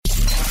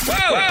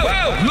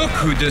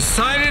who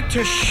decided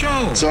to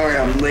show. Sorry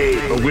I'm late.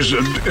 A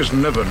wizard is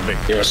never late.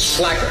 You're a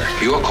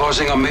slacker. You're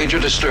causing a major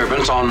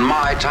disturbance on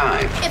my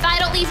time. If I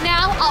don't leave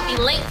now, I'll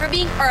be late for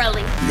being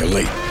early. You're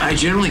late. I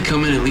generally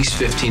come in at least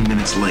 15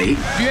 minutes late.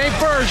 If you ain't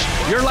first,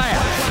 you're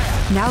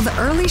last. Now the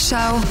early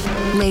show,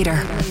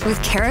 later, with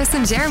Karis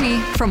and Jeremy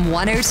from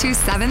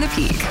 102.7 The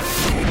Peak.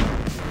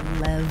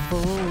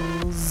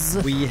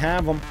 Levels. We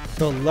have them.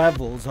 The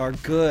levels are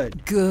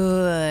good.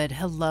 Good.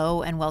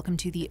 Hello and welcome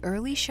to the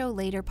Early Show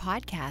Later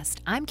podcast.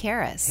 I'm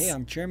Karis. Hey,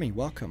 I'm Jeremy.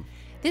 Welcome.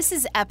 This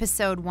is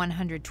episode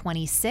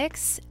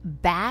 126,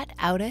 Bat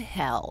Outta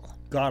Hell.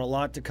 Got a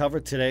lot to cover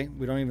today.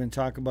 We don't even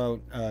talk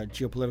about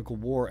geopolitical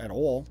war at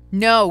all.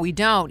 No, we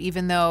don't,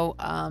 even though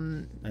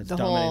That's the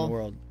dominating whole, the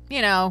world.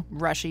 you know,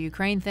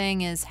 Russia-Ukraine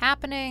thing is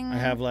happening. I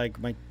have like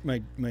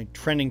my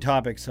trending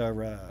topics are,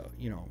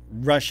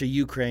 Russia,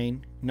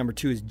 Ukraine. Number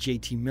 2 is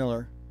JT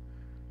Miller.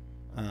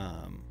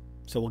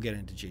 So we'll get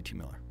into JT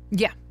Miller.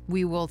 Yeah,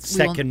 we will.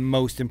 Second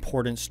most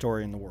important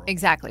story in the world.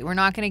 Exactly. We're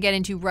not going to get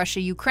into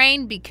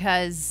Russia-Ukraine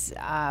because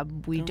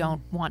we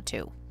don't want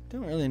to.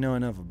 Don't really know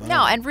enough about it.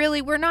 No, and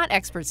really, we're not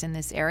experts in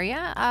this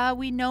area.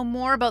 We know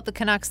more about the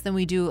Canucks than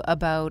we do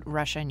about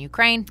Russia and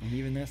Ukraine. And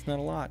even that's not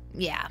a lot.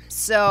 Yeah.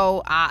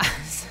 So,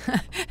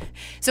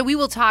 so we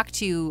will talk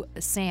to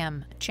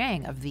Sam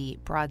Chang of the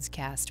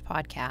Broadscast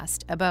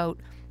Podcast about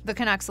the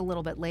Canucks a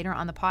little bit later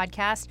on the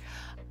podcast.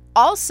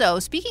 Also,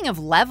 speaking of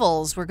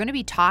levels, we're going to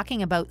be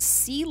talking about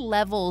sea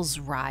levels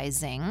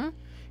rising.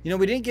 You know,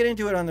 we didn't get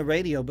into it on the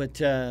radio,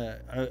 but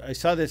I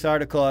saw this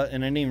article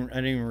and I didn't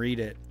even read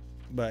it.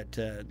 But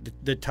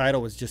the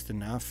title was just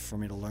enough for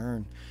me to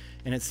learn.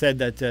 And it said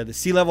that the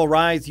sea level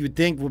rise you would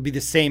think would be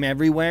the same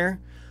everywhere.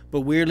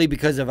 But weirdly,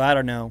 because of, I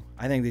don't know,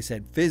 I think they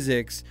said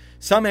physics,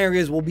 some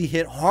areas will be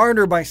hit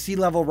harder by sea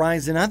level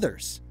rise than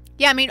others.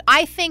 Yeah, I mean,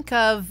 I think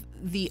of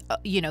the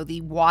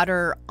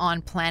water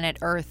on planet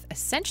Earth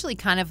essentially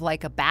kind of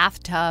like a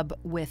bathtub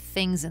with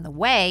things in the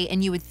way.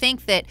 And you would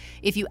think that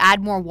if you add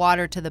more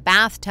water to the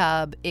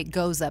bathtub, it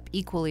goes up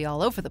equally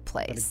all over the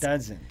place. But it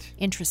doesn't.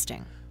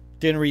 Interesting.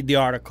 Didn't read the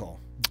article.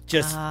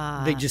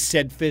 They just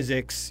said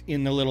physics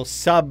in the little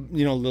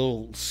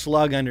little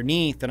slug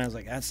underneath, and I was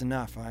like, that's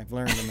enough. I've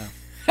learned enough.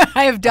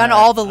 I have done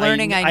all the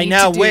learning I need to do. I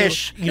now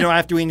wish,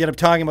 after we ended up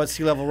talking about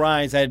sea level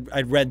rise,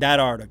 I'd read that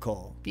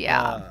article.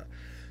 Yeah.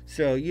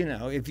 So,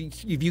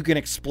 if you can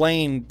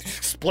explain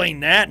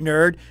that,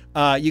 nerd,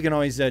 you can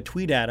always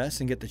tweet at us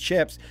and get the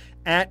chips.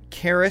 At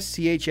Karis,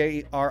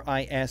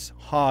 CHARIS,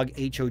 Hogg,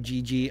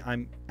 HOGG.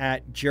 I'm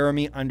at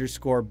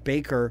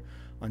Jeremy_Baker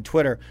on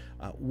Twitter.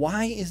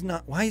 Why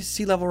is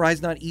sea level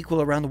rise not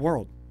equal around the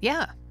world?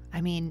 Yeah.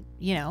 I mean,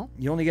 You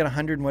only get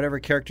 100 and whatever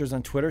characters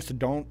on Twitter, so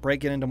don't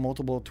break it into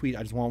multiple tweets.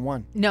 I just want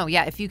one. No,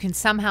 yeah, if you can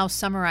somehow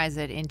summarize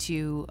it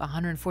into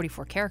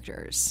 144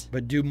 characters.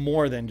 But do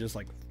more than just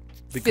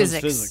because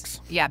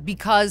physics. Yeah,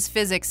 because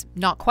physics,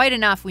 not quite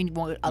enough. We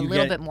want a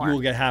little bit more. You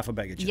will get half a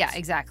bag of chips. Yeah,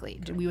 exactly.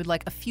 We would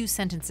like a few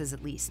sentences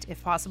at least,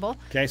 if possible.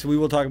 Okay, so we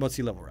will talk about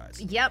sea level rise.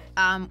 Yep.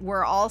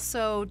 We're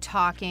also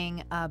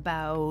talking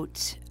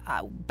about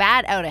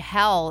Bat Outta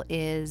Hell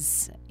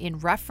is in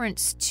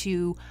reference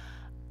to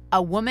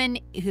a woman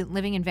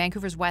living in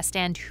Vancouver's West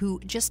End who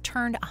just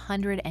turned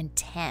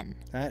 110.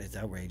 That is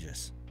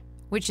outrageous.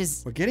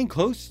 We're getting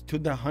close to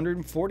the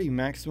 140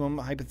 maximum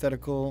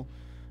hypothetical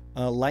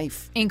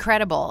life.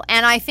 Incredible.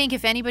 And I think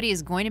if anybody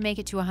is going to make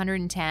it to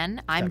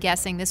 110, I'm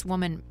guessing this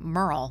woman,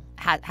 Merle,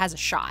 has a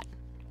shot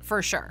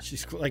for sure.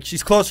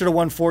 She's closer to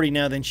 140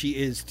 now than she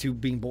is to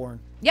being born.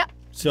 Yep.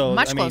 So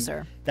much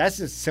closer. That's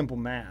just simple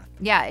math.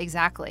 Yeah,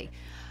 exactly.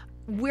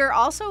 We're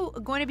also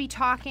going to be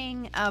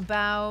talking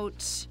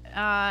about,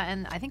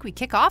 and I think we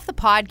kick off the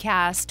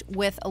podcast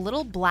with a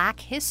little Black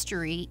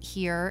history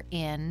here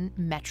in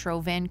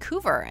Metro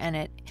Vancouver.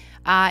 And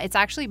it's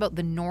actually about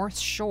the North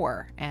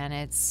Shore, and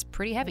it's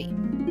pretty heavy.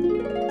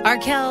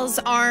 Arkel's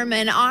Arm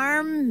in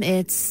Arm.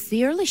 It's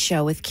the early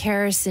show with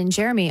Karis and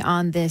Jeremy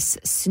on this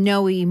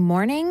snowy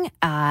morning.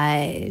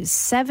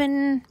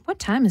 What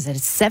time is it?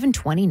 It's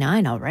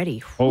 7:29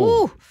 already.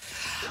 Oh,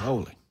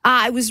 holy.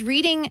 I was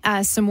reading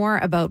some more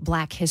about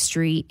Black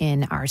history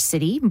in our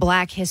city.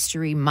 Black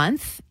History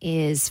Month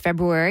is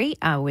February,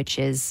 which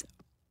is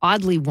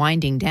oddly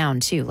winding down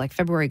too. Like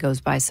February goes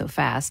by so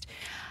fast.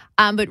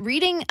 But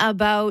reading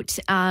about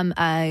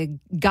a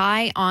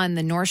guy on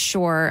the North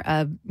Shore,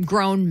 a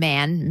grown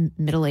man,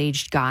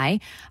 middle-aged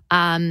guy,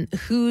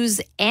 whose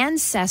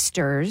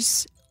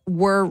ancestors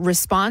were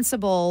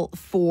responsible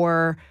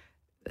for,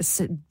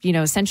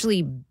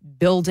 essentially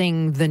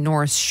building the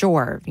North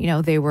Shore.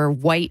 They were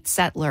white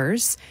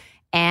settlers,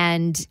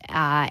 and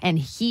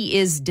he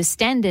is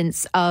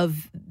descendants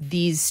of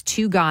these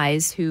two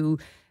guys who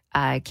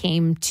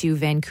came to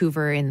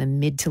Vancouver in the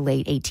mid to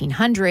late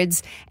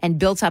 1800s and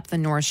built up the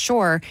North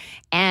Shore.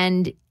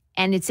 And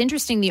it's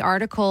interesting, the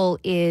article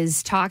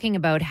is talking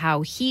about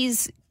how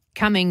he's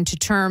coming to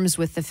terms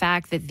with the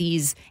fact that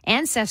these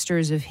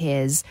ancestors of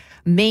his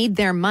made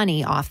their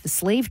money off the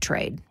slave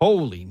trade.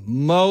 Holy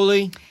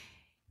moly.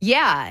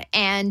 Yeah,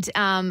 and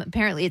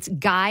apparently it's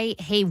Guy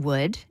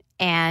Haywood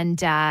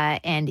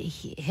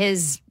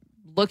his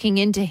looking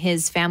into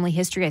his family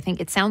history, I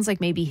think it sounds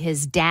like maybe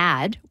his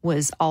dad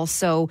was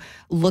also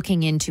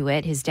looking into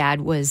it. His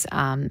dad was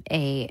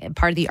a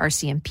part of the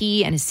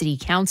RCMP and a city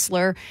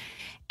councillor.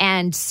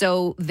 And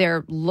so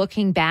they're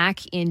looking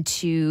back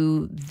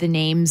into the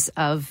names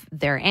of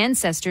their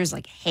ancestors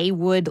like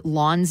Haywood,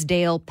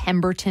 Lonsdale,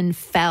 Pemberton,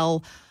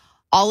 Fell.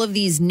 All of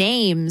these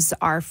names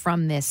are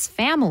from this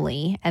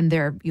family, and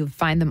you'll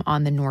find them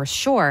on the North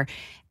Shore.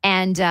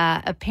 And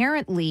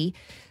apparently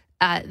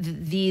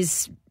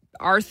these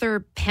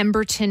Arthur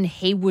Pemberton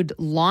Haywood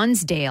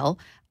Lonsdale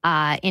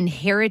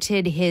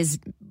inherited his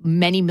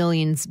many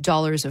millions of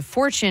dollars of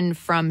fortune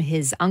from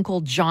his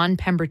uncle John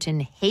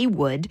Pemberton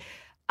Haywood,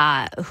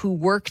 who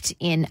worked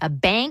in a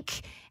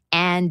bank.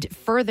 And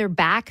further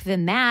back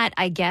than that,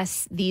 I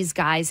guess these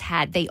guys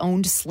they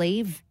owned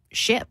slave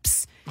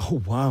ships.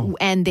 Oh, wow.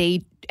 And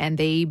they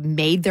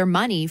made their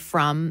money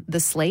from the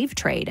slave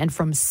trade and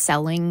from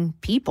selling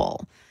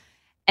people.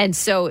 And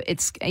so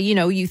it's,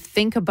 you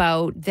think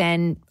about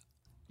then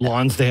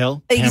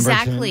Lonsdale,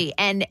 exactly,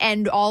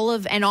 and all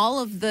of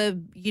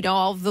the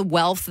all of the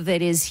wealth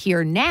that is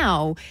here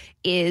now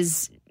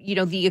is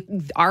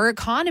our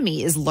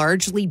economy is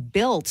largely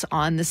built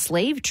on the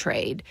slave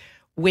trade,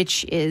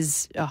 which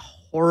is a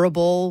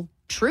horrible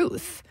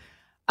truth.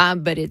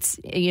 But it's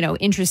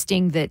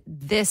interesting that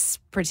this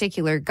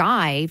particular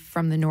guy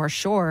from the North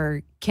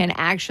Shore can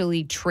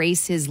actually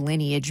trace his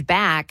lineage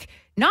back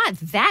not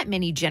that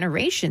many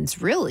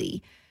generations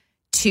really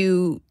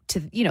to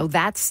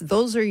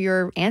those are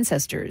your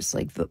ancestors,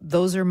 like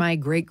those are my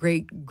great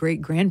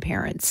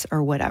grandparents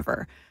or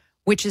whatever,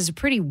 which is a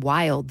pretty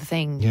wild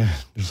thing. Yeah,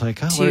 it's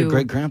like, what did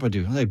great grandpa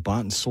do? They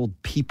bought and sold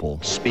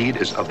people. Speed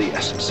is of the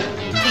essence.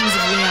 Kings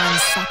of Leon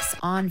sucks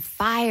on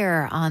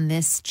fire on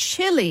this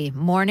chilly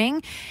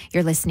morning.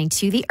 You're listening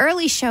to The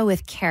Early Show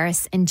with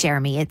Karis and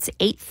Jeremy. It's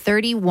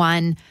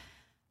 8:31.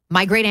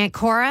 My great aunt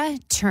Cora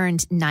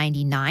turned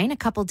 99 a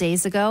couple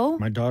days ago.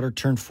 My daughter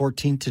turned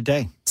 14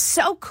 today.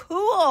 So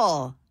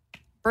cool.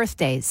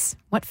 Birthdays.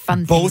 What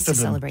fun things to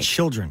celebrate. Both of them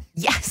children.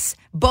 Yes.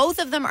 Both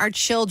of them are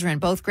children.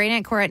 Both great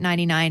aunt Cora at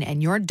 99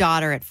 and your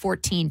daughter at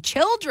 14.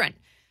 Children.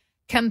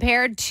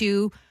 Compared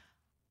to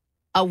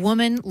a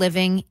woman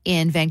living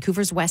in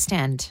Vancouver's West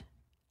End.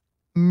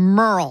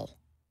 Merle.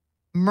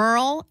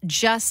 Merle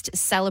just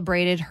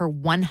celebrated her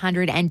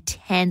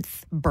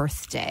 110th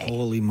birthday.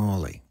 Holy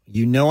moly.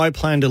 I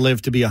plan to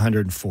live to be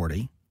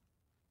 140.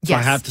 So Yes.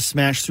 I have to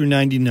smash through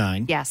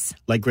 99. Yes.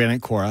 Like Grand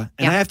Aunt Cora.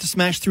 And Yep. I have to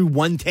smash through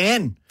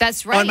 110.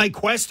 That's right. On my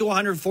quest to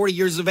 140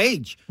 years of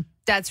age.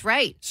 That's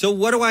right. So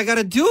what do I got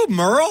to do,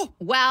 Merle?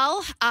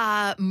 Well,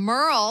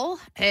 Merle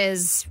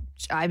is,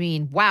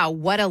 wow,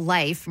 what a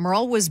life.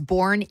 Merle was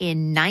born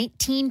in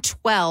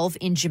 1912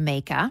 in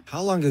Jamaica.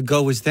 How long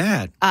ago was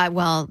that?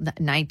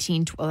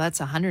 1912, that's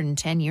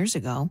 110 years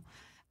ago.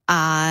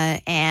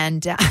 Yes.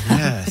 And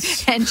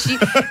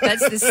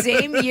that's the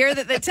same year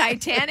that the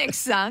Titanic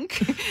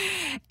sunk.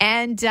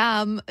 And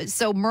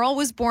so Merle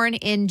was born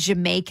in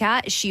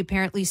Jamaica. She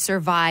apparently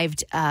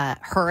survived a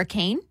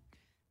hurricane,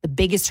 the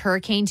biggest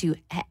hurricane to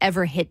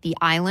ever hit the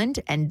island,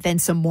 and then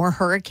some more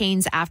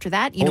hurricanes after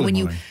that.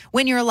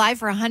 When you're alive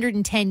for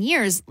 110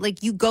 years,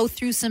 like you go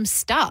through some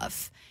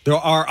stuff. There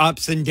are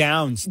ups and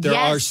downs. There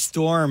Yes. are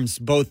storms,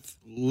 both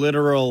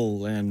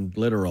literal and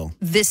literal.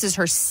 This is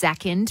her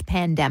second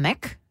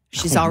pandemic.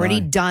 She's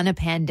already done a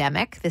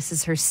pandemic. This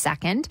is her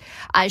second.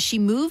 She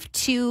moved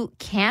to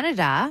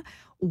Canada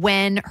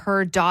when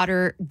her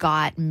daughter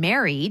got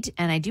married,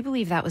 and I do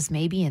believe that was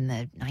maybe in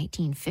the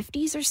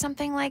 1950s or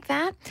something like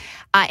that.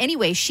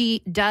 Anyway,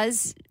 she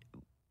does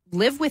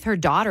live with her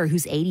daughter,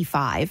 who's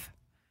 85.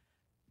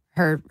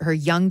 Her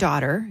young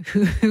daughter,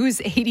 who's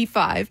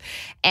 85,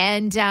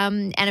 and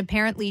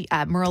apparently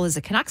Merle is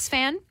a Canucks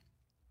fan.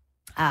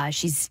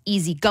 She's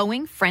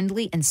easygoing,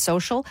 friendly, and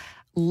social.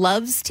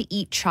 Loves to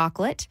eat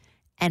chocolate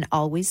and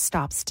always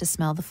stops to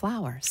smell the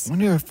flowers. I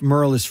wonder if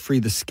Merle is free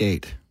to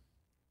skate.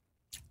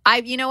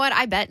 You know what?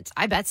 I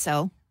bet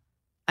so.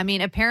 I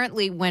mean,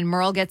 apparently when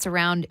Merle gets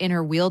around in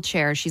her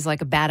wheelchair, she's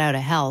like a bat out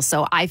of hell.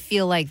 So I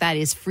feel like that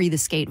is free the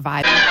skate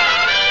vibe.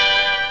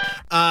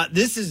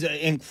 This is an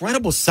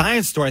incredible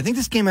science story. I think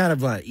this came out of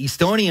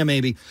Estonia,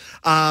 maybe.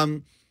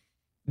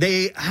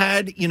 They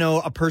had,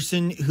 a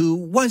person who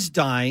was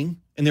dying,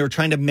 and they were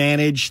trying to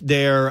manage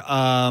their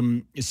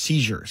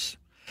seizures.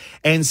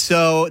 And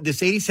so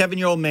this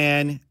 87-year-old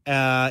man in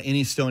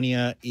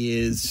Estonia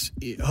is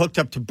hooked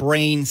up to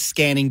brain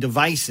scanning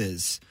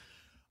devices.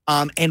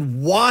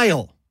 And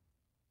while,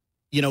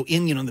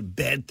 in the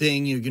bed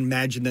thing, you can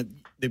imagine that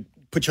they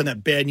put you on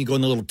that bed and you go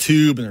in the little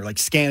tube and they're like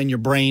scanning your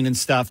brain and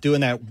stuff,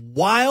 doing that.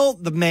 While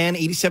the man,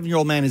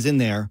 87-year-old man, is in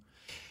there,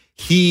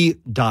 he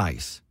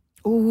dies.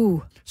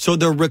 Ooh. So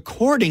they're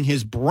recording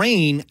his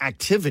brain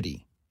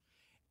activity.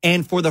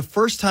 And for the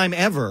first time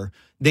ever,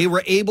 they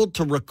were able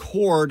to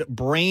record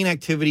brain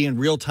activity in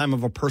real time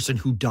of a person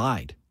who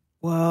died.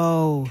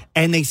 Whoa.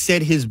 And they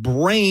said his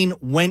brain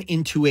went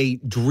into a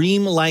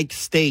dreamlike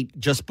state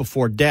just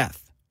before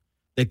death.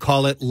 They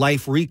call it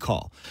life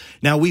recall.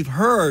 Now, we've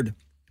heard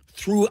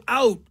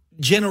throughout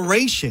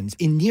generations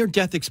in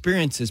near-death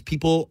experiences,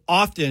 people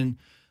often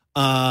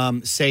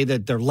say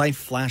that their life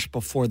flashed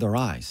before their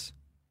eyes.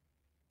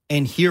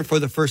 And here, for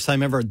the first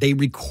time ever, they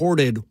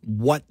recorded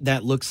what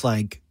that looks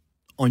like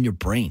on your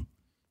brain.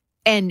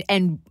 And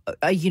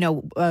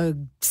a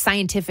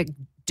scientific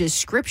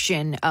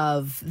description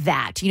of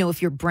that.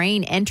 If your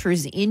brain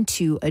enters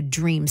into a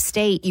dream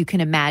state, you can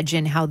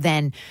imagine how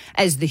then,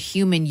 as the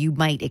human, you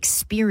might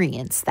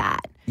experience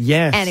that.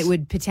 Yes. And it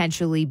would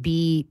potentially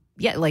be,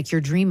 like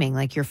you're dreaming,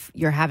 like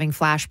you're having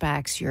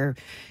flashbacks,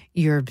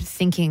 you're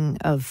thinking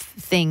of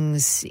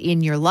things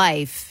in your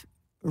life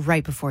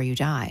right before you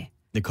die.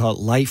 They call it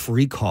life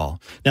recall.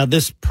 Now,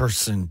 this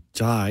person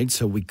died,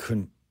 so we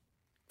couldn't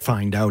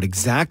find out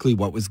exactly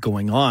what was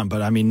going on.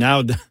 But I mean, now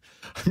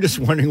I'm just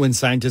wondering when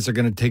scientists are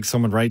going to take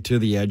someone right to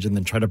the edge and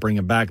then try to bring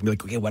him back and be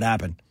like, okay, what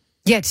happened?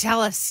 Yeah,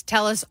 tell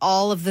us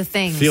all of the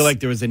things. I feel like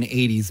there was an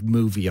 80s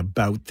movie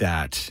about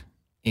that,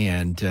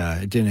 and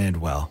it didn't end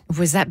well.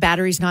 Was that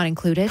Batteries Not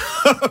Included?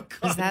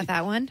 Was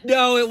that one?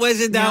 No, it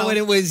wasn't that No. one.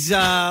 It was, it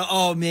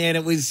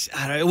was,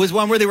 I don't know, it was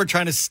one where they were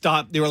trying to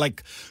stop. They were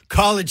like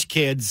college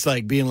kids,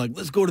 like being like,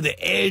 let's go to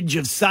the edge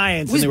of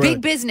science. It was and they were Big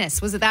like,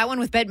 Business. Was it that one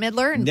with Bette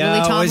Midler and Lily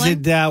No, Tomlin? it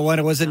wasn't that one.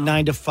 It wasn't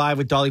 9 to 5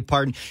 with Dolly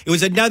Parton. It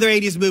was another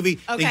 80s movie.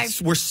 Okay.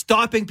 They were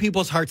stopping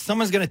people's hearts.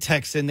 Someone's going to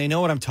text in. They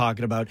know what I'm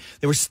talking about.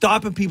 They were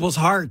stopping people's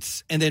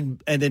hearts and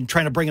then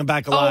trying to bring them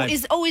back alive.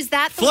 Is that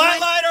the one?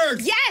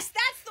 Flatliners! Yes,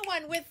 that's the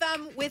one with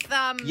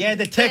Yeah,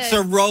 the texts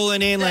are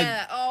rolling in like...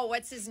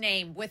 what's his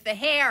name? With the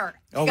hair.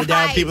 Oh, Guy.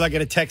 now people are going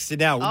to text it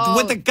now. Oh.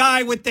 With the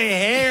guy with the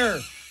hair.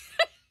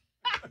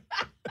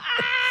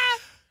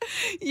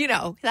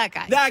 That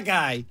guy. That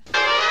guy.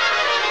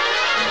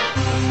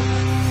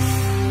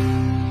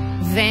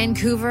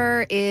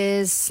 Vancouver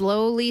is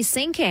slowly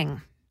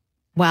sinking.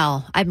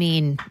 Well, I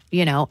mean,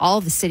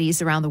 all the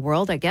cities around the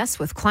world, I guess,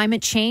 with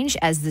climate change,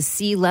 as the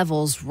sea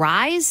levels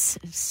rise,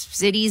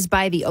 cities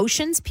by the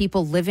oceans,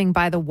 people living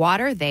by the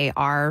water, they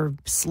are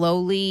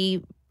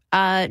slowly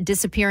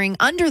disappearing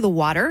under the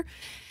water.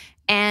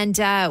 And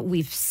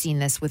we've seen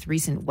this with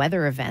recent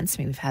weather events. I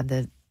mean, we've had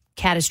the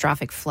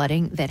catastrophic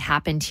flooding that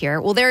happened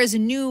here. Well, there is a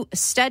new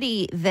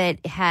study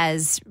that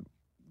has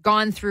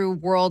gone through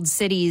world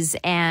cities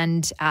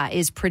and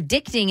is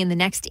predicting in the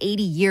next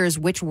 80 years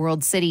which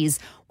world cities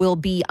will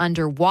be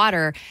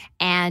underwater.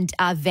 And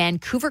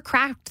Vancouver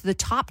cracked the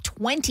top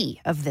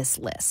 20 of this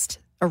list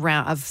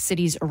of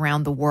cities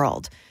around the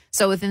world.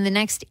 So within the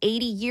next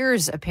 80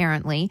 years,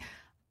 apparently,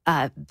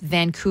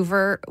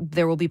 Vancouver,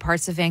 there will be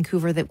parts of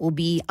Vancouver that will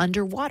be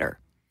underwater.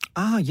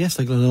 Ah, yes,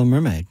 like the Little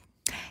Mermaid.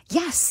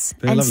 Yes.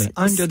 Very lovely.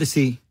 Under the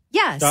sea.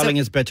 Yeah. Darling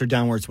is better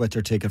downwards,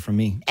 wetter, take it from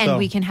me. And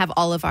we can have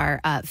all of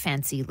our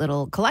fancy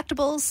little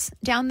collectibles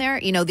down there.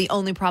 The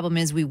only problem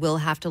is we will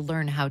have to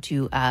learn how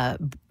to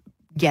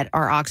get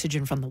our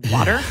oxygen from the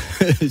water.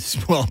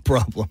 Small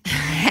problem.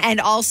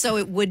 And also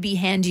it would be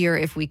handier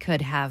if we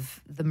could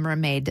have the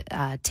mermaid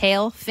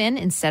tail fin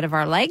instead of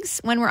our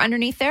legs when we're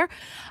underneath there.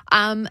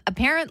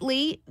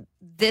 Apparently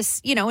this,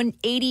 in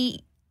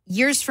 80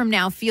 years from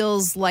now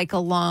feels like a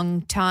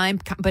long time,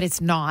 but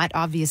it's not.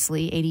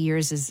 Obviously, 80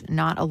 years is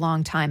not a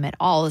long time at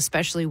all,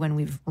 especially when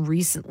we've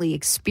recently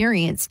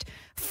experienced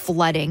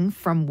flooding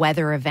from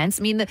weather events.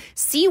 I mean, the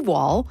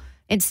seawall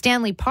in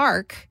Stanley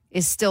Park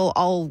is still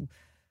all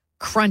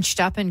crunched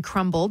up and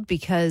crumbled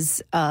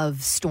because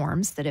of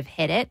storms that have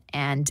hit it.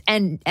 And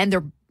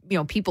they're,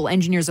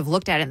 engineers have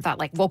looked at it and thought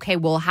like, okay,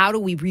 well, how do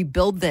we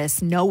rebuild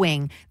this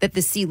knowing that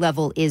the sea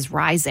level is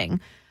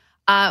rising?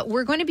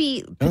 We're going to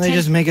be... Don't they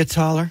just make it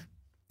taller?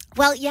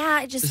 Well,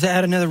 yeah. Just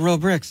add another row of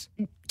bricks.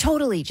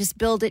 Totally. Just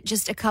build it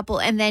just a couple.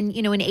 And then,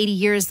 in 80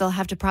 years, they'll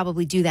have to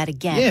probably do that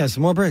again. Yeah,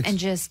 some more bricks. And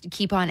just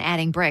keep on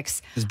adding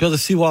bricks. Just build a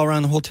seawall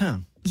around the whole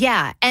town.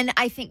 Yeah. And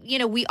I think,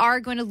 we are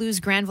going to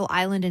lose Granville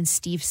Island and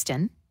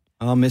Steveston.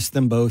 I'll miss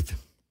them both.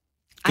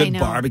 Good I know.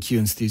 barbecue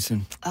in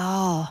Steveston.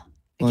 Oh,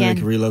 Only again. they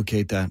can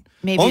relocate that.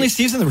 Maybe Only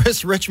Steveston, the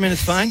rest of Richmond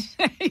is fine.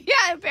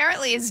 Yeah,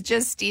 apparently it's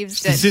just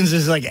Steveston. Steveston's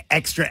is like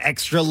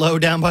extra low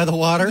down by the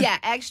water. Yeah,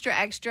 extra.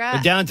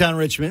 But downtown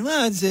Richmond,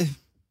 well, it's a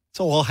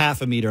whole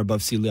half a meter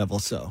above sea level,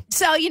 so.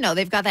 So,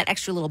 they've got that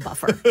extra little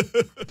buffer.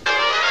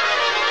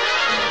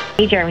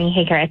 Hey, Jeremy.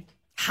 Hey, Chris.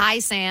 Hi,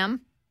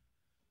 Sam.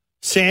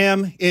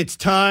 Sam, it's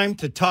time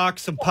to talk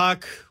some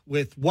puck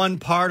with one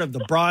part of the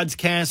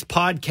Broadscast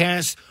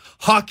Podcast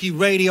Hockey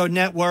Radio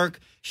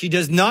Network. She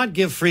does not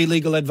give free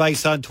legal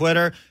advice on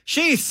Twitter.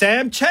 She's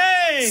Sam Chang.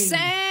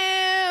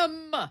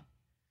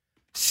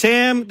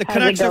 Sam, the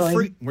Canucks are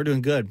free. We're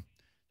doing good.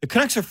 The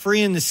Canucks are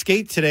free in the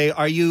skate today.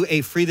 Are you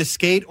a free the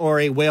skate or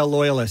a whale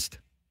loyalist?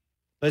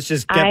 Let's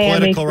just get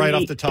political right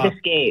off the top.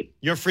 Skate.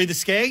 You're free to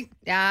skate?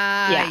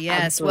 Yeah,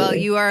 yes. Absolutely. Well,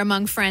 you are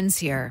among friends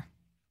here.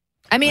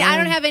 I mean, I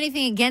don't have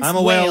anything against I'm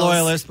a whales. whale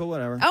loyalist, but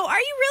whatever. Oh, are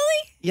you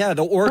really? Yeah,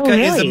 the orca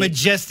is a really?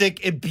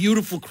 majestic and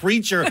beautiful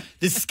creature.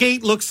 The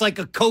skate looks like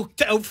a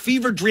coked-out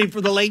fever dream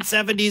from the late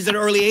 70s and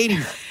early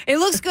 80s. It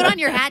looks good on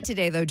your hat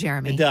today, though,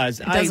 Jeremy. It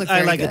does. It I does look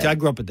very like good. it too. I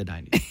grew up in the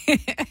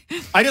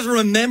 90s. I just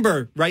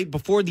remember, right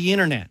before the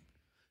internet,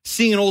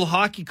 seeing an old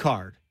hockey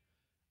card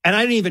And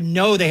I didn't even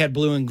know they had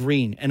blue and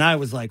green. And I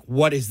was like,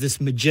 what is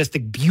this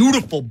majestic,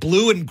 beautiful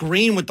blue and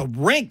green with the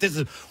rink?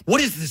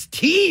 What is this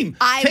team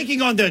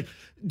taking on the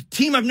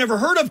team I've never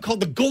heard of called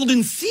the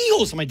Golden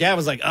Seals? And my dad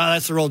was like, oh,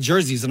 that's their old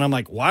jerseys. And I'm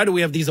like, why do we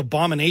have these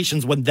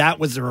abominations when that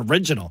was their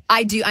original?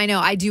 I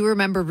know. I do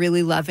remember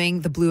really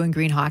loving the blue and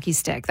green hockey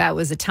stick. That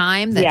was a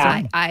time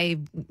that I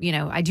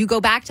do go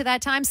back to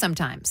that time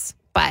sometimes.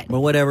 But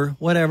well, whatever.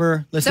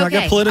 Let's not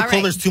get political.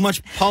 Right. There's too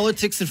much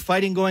politics and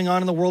fighting going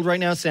on in the world right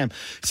now, Sam.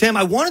 Sam,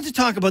 I wanted to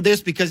talk about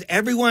this because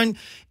everyone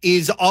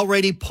is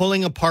already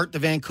pulling apart the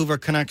Vancouver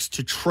Canucks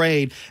to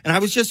trade. And I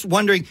was just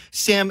wondering,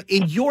 Sam,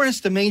 in your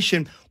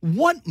estimation,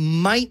 what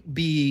might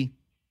be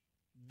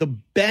the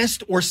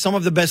best or some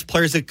of the best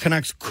players that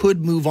Canucks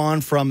could move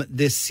on from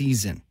this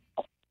season?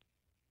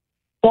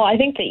 Well, I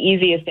think the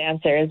easiest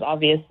answer is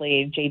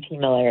obviously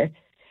JT Miller.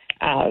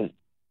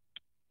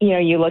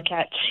 You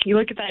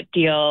look at that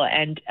deal,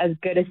 and as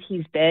good as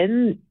he's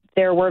been,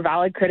 there were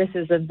valid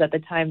criticisms at the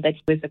time that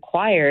he was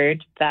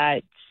acquired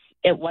that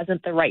it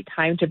wasn't the right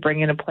time to bring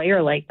in a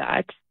player like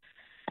that.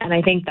 And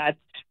I think that's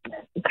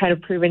kind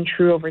of proven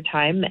true over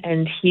time.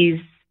 And he's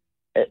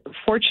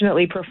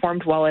fortunately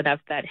performed well enough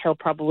that he'll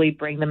probably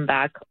bring them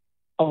back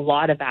a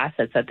lot of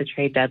assets at the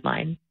trade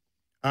deadline.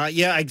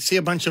 I see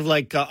a bunch of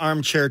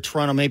armchair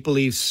Toronto Maple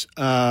Leafs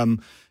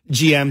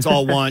GMs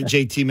all want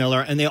JT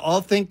Miller, and they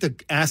all think the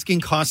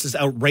asking cost is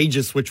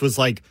outrageous, which was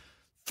like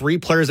 3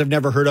 players I've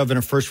never heard of in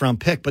a first-round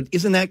pick. But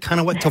isn't that kind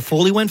of what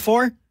Toffoli went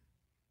for?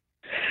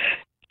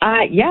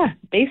 Yeah,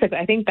 basically.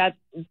 I think that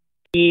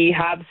the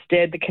Habs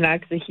did the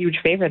Canucks a huge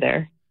favor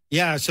there.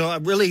 Yeah, so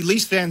really,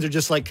 Leafs fans are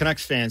just like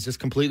Canucks fans, just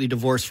completely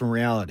divorced from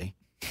reality.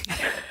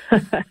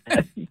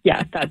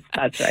 Yeah,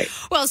 that's right.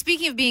 Well,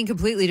 speaking of being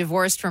completely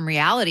divorced from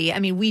reality, I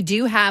mean, we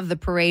do have the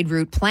parade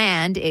route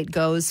planned. It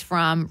goes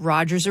from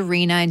Rogers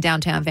Arena in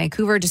downtown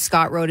Vancouver to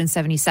Scott Road and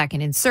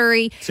 72nd in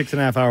Surrey.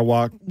 6.5 hour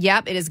walk.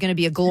 Yep, it is going to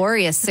be a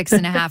glorious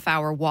 6.5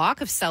 hour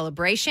walk of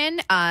celebration.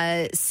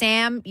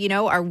 Sam,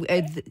 are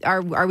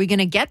we going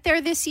to get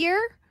there this year?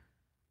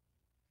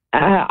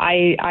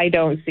 I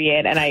don't see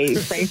it, and I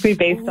frankly,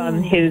 based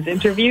on his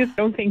interviews,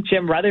 don't think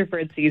Jim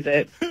Rutherford sees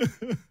it.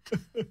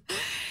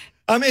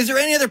 Is there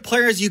any other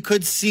players you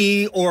could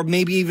see, or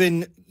maybe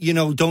even,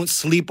 don't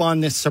sleep on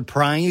this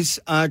surprise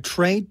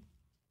trade?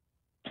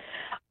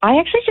 I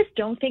actually just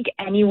don't think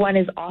anyone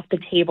is off the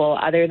table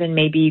other than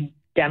maybe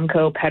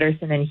Demko,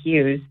 Pettersson, and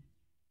Hughes.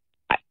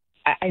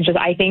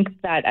 I think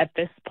that at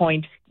this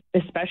point,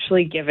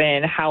 especially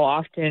given how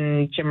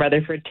often Jim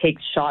Rutherford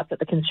takes shots at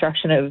the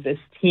construction of this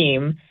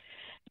team,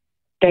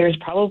 there's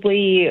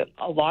probably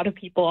a lot of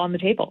people on the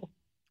table.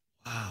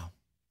 Wow.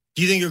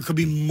 Do you think there could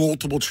be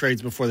multiple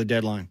trades before the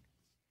deadline?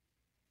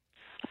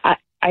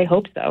 I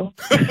hope so.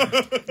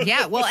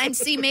 Yeah, well, and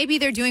see, maybe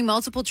they're doing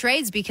multiple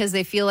trades because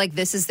they feel like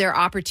this is their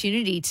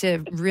opportunity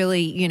to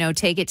really,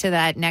 take it to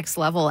that next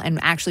level and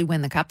actually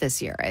win the cup this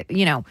year. I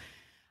don't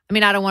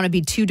want to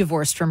be too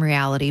divorced from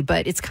reality,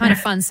 but it's kind of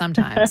fun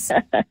sometimes.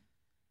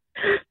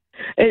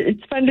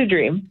 It's fun to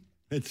dream.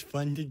 It's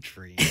fun to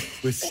dream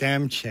with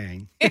Sam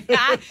Chang.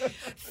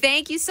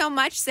 Thank you so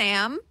much,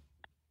 Sam.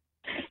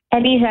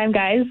 Anytime,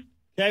 guys.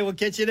 Okay, we'll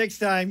catch you next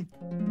time.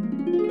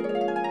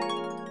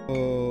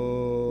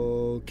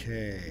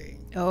 Okay.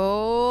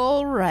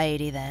 All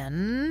righty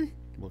then.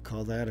 We'll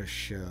call that a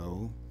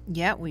show.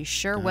 Yeah, we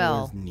sure That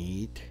will. was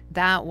neat.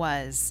 That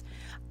was.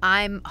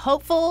 I'm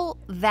hopeful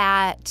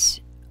that,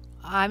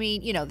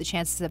 the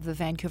chances of the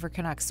Vancouver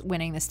Canucks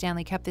winning the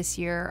Stanley Cup this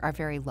year are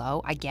very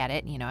low. I get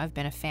it. I've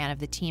been a fan of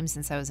the team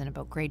since I was in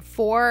about grade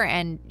 4,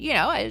 and,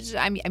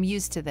 I'm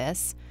used to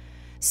this.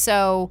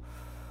 So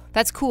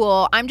that's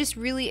cool. I'm just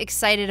really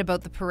excited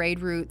about the parade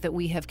route that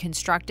we have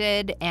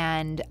constructed,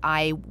 and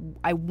I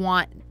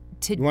want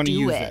to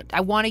do it.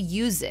 I want to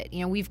use it.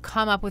 We've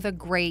come up with a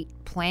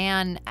great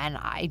plan, and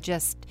I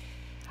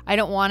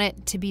don't want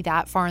it to be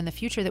that far in the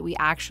future that we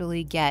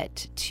actually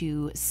get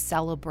to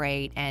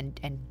celebrate and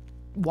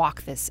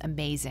walk this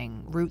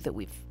amazing route that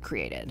we've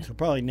created. So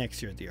probably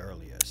next year at the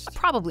earliest.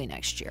 Probably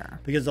next year.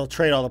 Because they'll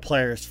trade all the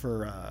players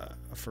for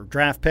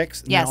draft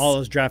picks. And yes. then all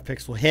those draft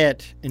picks will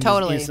hit and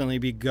just instantly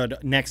be good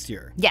next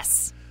year.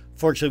 Yes.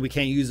 Fortunately, we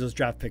can't use those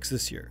draft picks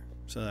this year.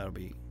 So that'll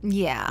be...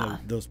 Yeah.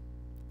 Those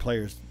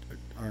players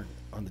aren't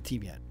on the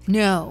team yet.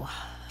 No.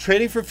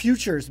 Trading for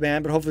futures,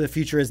 man. But hopefully the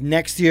future is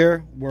next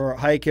year. We're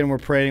hiking, we're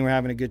parading, we're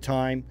having a good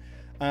time.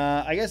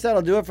 I guess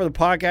that'll do it for the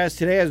podcast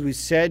today. As we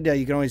said,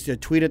 you can always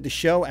tweet at the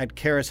show at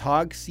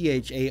CharisHogg,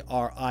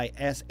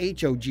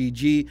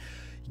 CharisHogg.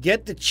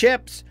 Get the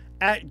chips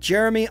at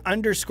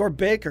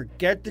Jeremy_Baker.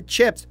 Get the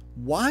chips.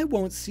 Why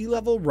won't sea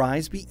level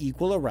rise be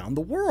equal around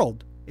the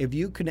world? If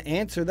you can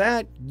answer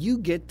that, you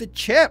get the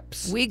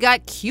chips. We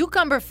got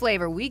cucumber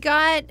flavor. We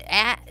got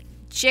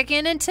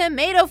chicken and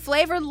tomato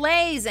flavored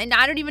Lay's. And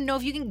I don't even know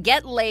if you can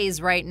get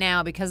Lay's right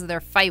now because of their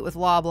fight with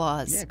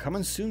Loblaws. Yeah,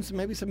 coming soon,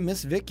 maybe some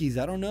Miss Vicky's.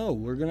 I don't know.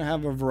 We're going to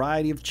have a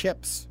variety of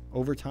chips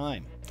over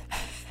time.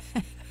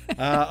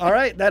 All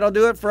right, that'll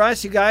do it for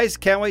us, you guys.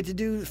 Can't wait to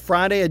do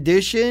Friday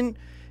edition.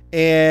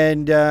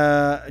 And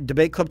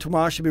Debate Club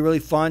tomorrow should be really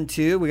fun,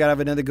 too. We got to have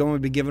another good one.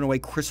 We've been giving away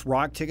Chris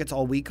Rock tickets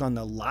all week on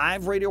the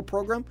live radio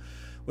program,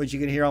 which you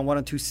can hear on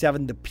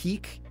 102.7 The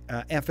Peak,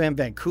 FM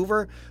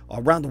Vancouver,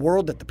 around the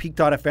world at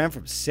thepeak.fm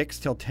from 6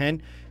 till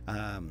 10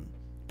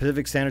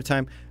 Pacific Standard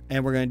Time.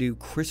 And we're going to do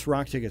Chris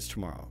Rock tickets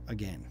tomorrow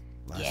again.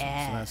 Last week, so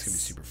that's going to be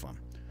super fun.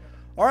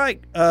 All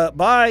right.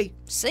 Bye.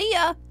 See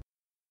ya.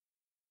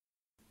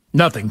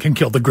 Nothing can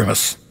kill the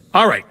grimace.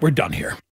 All right, we're done here.